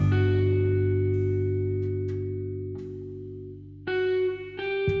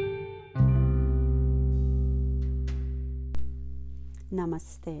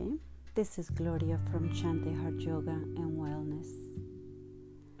Namaste. This is Gloria from Shanti Heart Yoga and Wellness.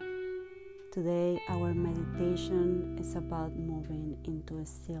 Today our meditation is about moving into a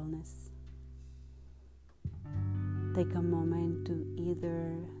stillness. Take a moment to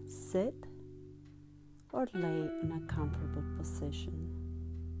either sit or lay in a comfortable position.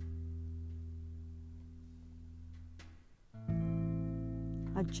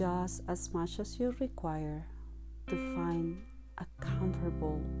 Adjust as much as you require to find a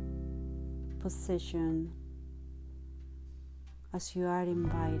comfortable position as you are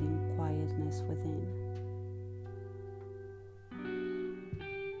inviting quietness within.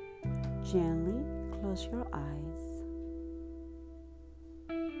 Gently close your eyes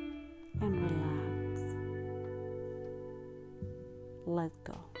and relax. Let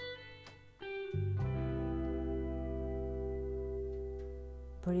go.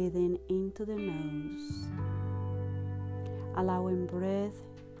 Breathing into the nose, allowing breath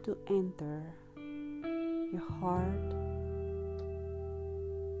to enter your heart,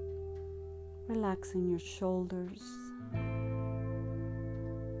 relaxing your shoulders,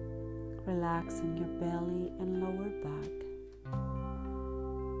 relaxing your belly and lower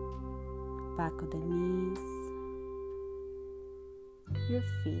back of the knees, your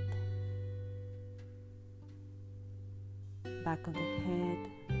feet, back of the head,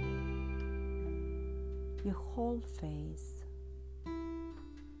 your whole face,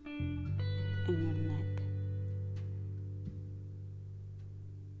 and your neck.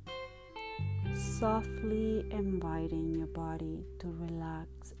 Softly inviting your body to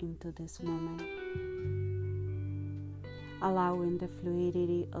relax into this moment, allowing the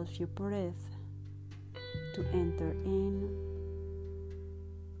fluidity of your breath to enter in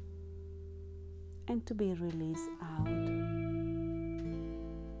and to be released out.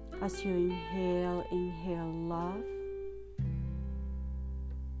 As you inhale love.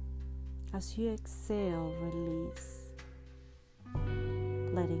 As you exhale, release,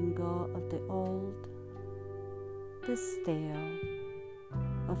 letting go of the old, the stale,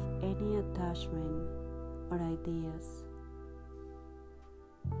 of any attachment or ideas.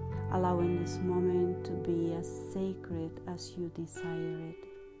 Allowing this moment to be as sacred as you desire it.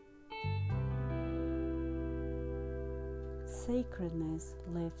 Sacredness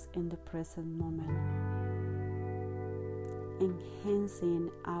lives in the present moment, enhancing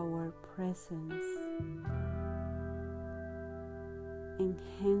our presence,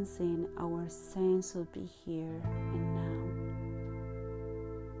 enhancing our sense of be here and now.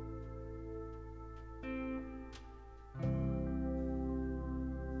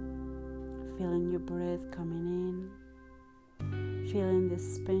 Feeling your breath coming in, feeling the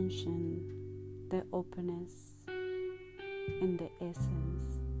expansion, the openness, and the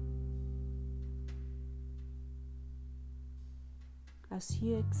essence. As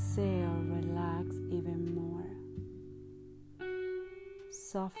you exhale, relax even more,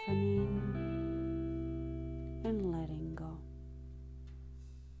 softening and letting go.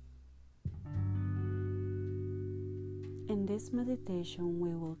 In this meditation,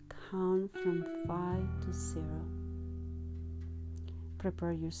 we will count from 5 to 0.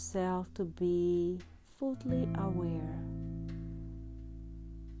 Prepare yourself to be fully aware.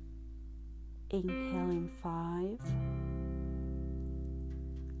 Inhaling 5,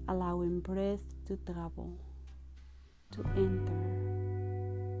 allowing breath to travel, to enter,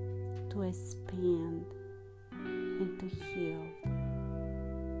 to expand, and to heal.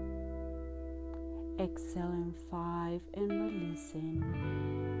 Exhaling 5 and releasing,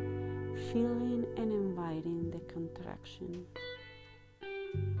 feeling and inviting the contraction,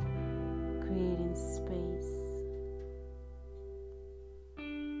 creating space,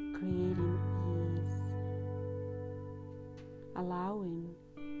 creating ease, allowing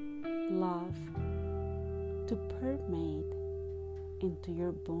love to permeate into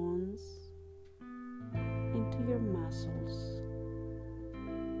your bones, into your muscles,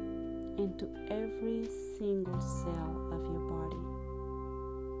 into every single cell of your body.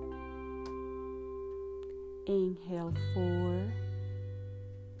 Inhale 4,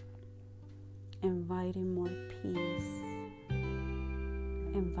 inviting more peace,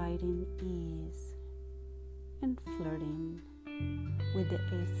 inviting ease, and flirting with the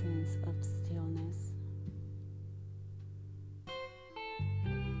essence of stillness.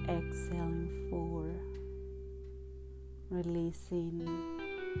 Exhaling 4, releasing,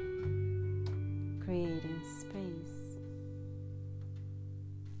 creating space,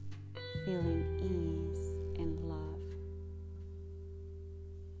 feeling ease and love.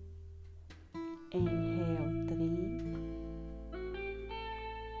 Inhale 3,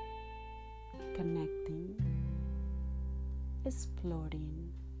 connecting, exploring,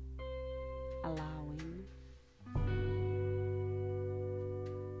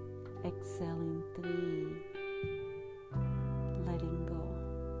 Exhaling 3, letting go.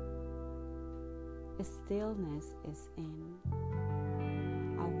 Stillness is in,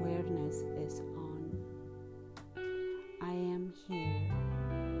 awareness is on. I am here,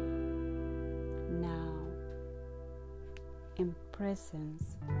 now, in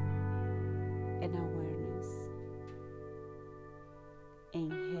presence and awareness.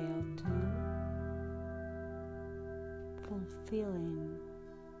 Inhale 2, fulfilling,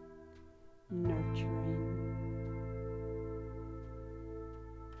 nurturing.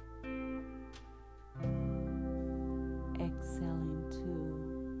 Exhaling 2,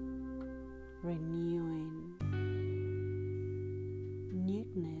 renewing.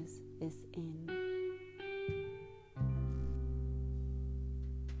 Newness is in.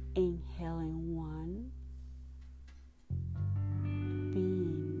 Inhaling 1,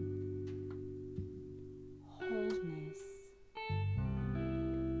 being, wholeness,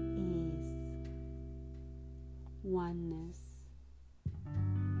 ease, oneness,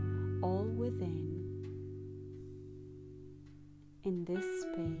 all within, in this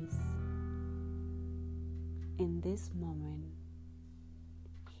space, in this moment,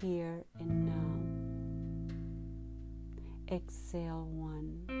 here and now. Exhale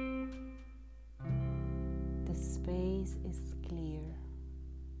 1. The space is clear.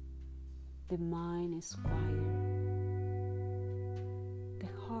 The mind is quiet. The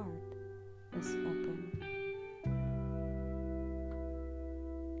heart is open.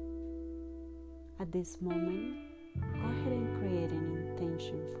 At this moment, go ahead and create an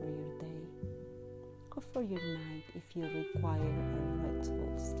intention for your day or for your night if you require a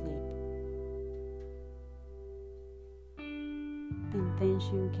restful sleep. The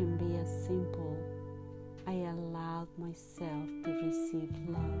intention can be as simple: I allowed myself to receive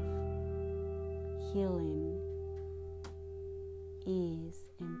love, healing, ease,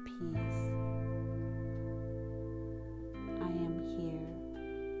 and peace. I am here.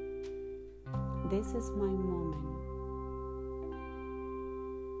 This is my moment.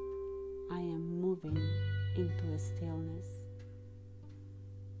 I am moving into a stillness.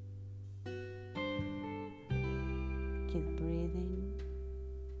 Keep breathing,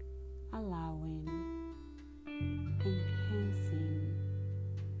 allowing, enhancing,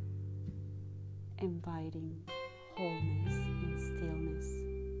 inviting wholeness and stillness.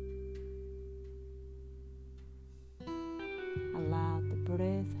 Allow the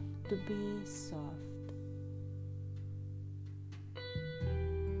breath to be soft.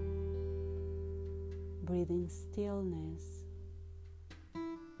 Breathing stillness.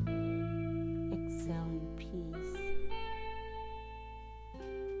 Exhaling peace.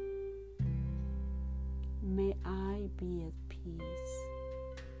 May I be at peace.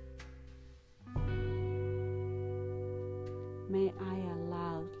 May I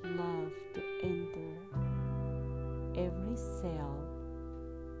allow love to enter every cell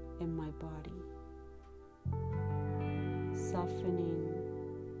in my body, softening,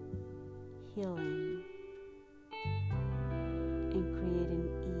 healing, and creating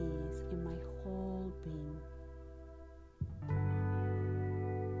ease in my whole being.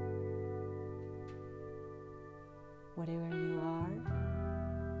 Wherever you are,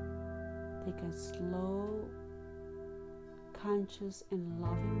 take a slow, conscious and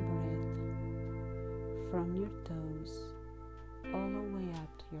loving breath from your toes all the way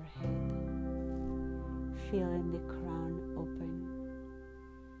up to your head, feeling the crown open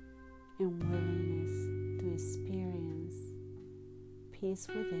and willingness to experience peace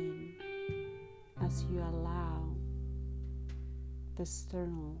within as you allow the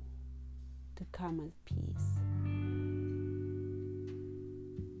sternal to come at peace.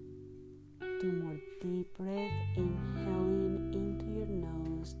 2 more deep breaths, inhaling into your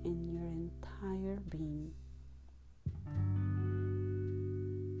nose and your entire being.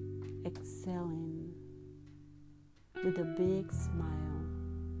 Exhaling with a big smile,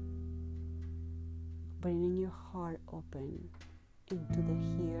 bringing your heart open into the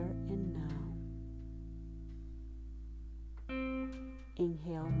here and now.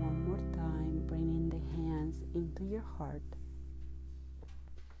 Inhale 1 more time, bringing the hands into your heart.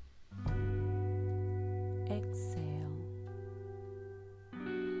 Exhale.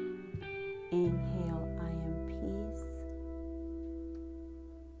 Inhale, I am peace.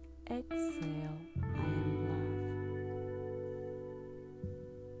 Exhale, I am love.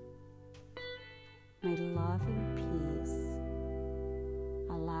 May love and peace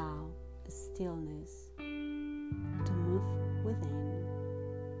allow stillness to move within,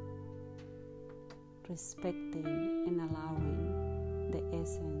 respecting and allowing the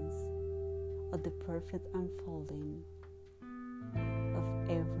essence of the perfect unfolding of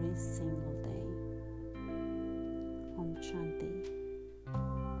every every single day. Om Shanti.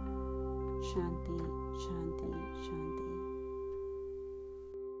 Shanti, Shanti, Shanti.